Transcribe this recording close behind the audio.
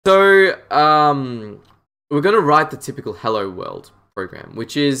So, we're going to write the typical hello world program,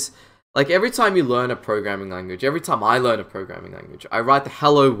 which is like every time you learn a programming language, every time I learn a programming language, I write the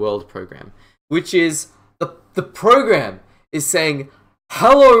hello world program, which is the program is saying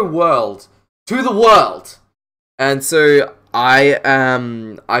hello world to the world. And so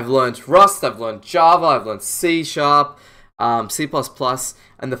I've learned Rust, I've learned Java, I've learned C Sharp, C++,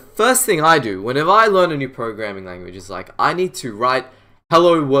 and the first thing I do whenever I learn a new programming language is like I need to write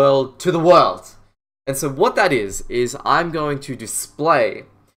hello world to the world. And so what that is I'm going to display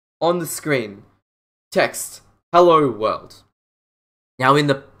on the screen text hello world. Now in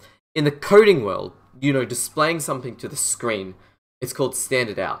the coding world, you know, displaying something to the screen, it's called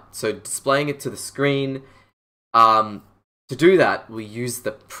standard out. So displaying it to the screen, to do that, we use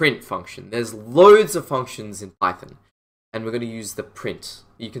the print function. There's loads of functions in Python, and we're going to use the print.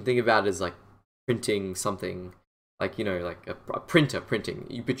 You can think about it as like printing something, like, you know, like a printer printing.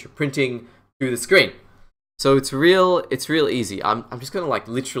 You put your printing to the screen. So it's real easy. I'm just going to like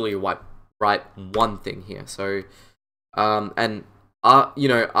literally write one thing here. So, you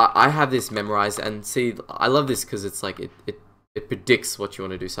know, I have this memorized, and see, I love this because it's like it predicts what you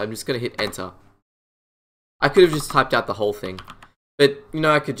want to do. So I'm just going to hit enter. I could have just typed out the whole thing, but you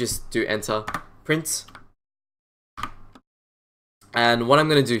know, I could just do enter, print. And what I'm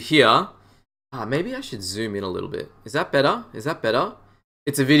going to do here, maybe I should zoom in a little bit. Is that better? Is that better?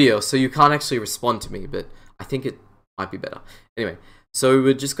 It's a video, so you can't actually respond to me, but I think it might be better. Anyway, so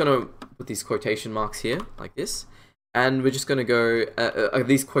we're just going to put these quotation marks here, like this. And we're just going to go,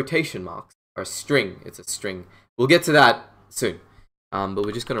 these quotation marks are a string. It's a string. We'll get to that soon. But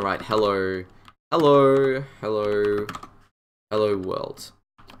we're just going to write hello, hello, hello, hello world.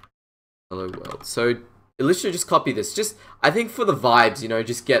 Hello world. So literally just copy this. Just, I think for the vibes, you know,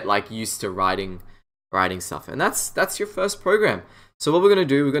 just get like used to writing stuff. And that's your first program. So what we're going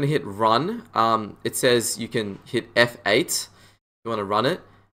to do, we're going to hit run. It says you can hit F8 if you want to run it.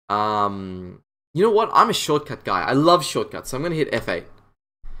 You know what? I'm a shortcut guy. I love shortcuts. So I'm going to hit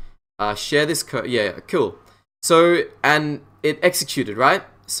F8. Share this code. Yeah, cool. So, and it executed, right?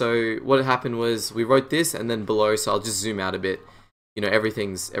 So what happened was we wrote this, and then below, so I'll just zoom out a bit. You know,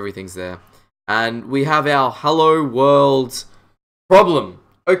 everything's there. And we have our hello world problem.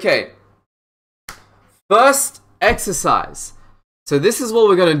 Okay. First exercise. So this is what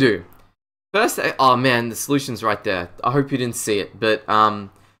we're going to do. First, oh man, the solution's right there. I hope you didn't see it, but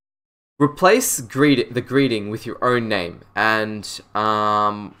replace the greeting with your own name, and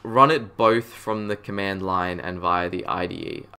run it both from the command line and via the IDE.